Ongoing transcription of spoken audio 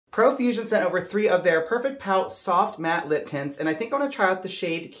Profusion sent over 3 of their Perfect Pout Soft Matte Lip Tints, and I think I want to try out the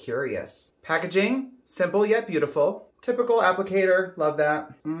shade Curious. Packaging, simple yet beautiful. Typical applicator, love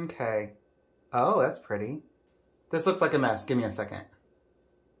that. Okay. Oh, that's pretty. This looks like a mess, give me a second.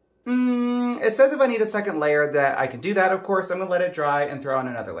 It says if I need a second layer that I can do that, of course. I'm gonna let it dry and throw on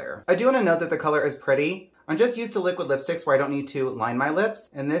another layer. I do wanna note that the color is pretty. I'm just used to liquid lipsticks where I don't need to line my lips,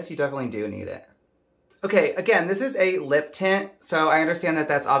 and this, you definitely do need it. Okay, again, this is a lip tint, so I understand that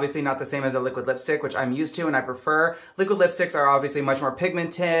that's obviously not the same as a liquid lipstick, which I'm used to and I prefer. Liquid lipsticks are obviously much more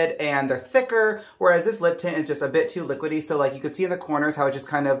pigmented and they're thicker, whereas this lip tint is just a bit too liquidy, so like you could see in the corners how it just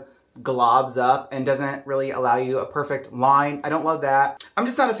kind of globs up and doesn't really allow you a perfect line. I don't love that. I'm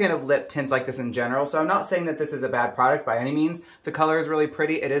just not a fan of lip tints like this in general, so I'm not saying that this is a bad product by any means. The color is really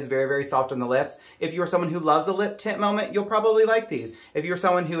pretty. It is very, very soft on the lips. If you're someone who loves a lip tint moment, you'll probably like these. If you're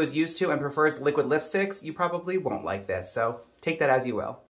someone who is used to and prefers liquid lipsticks, you probably won't like this, so take that as you will.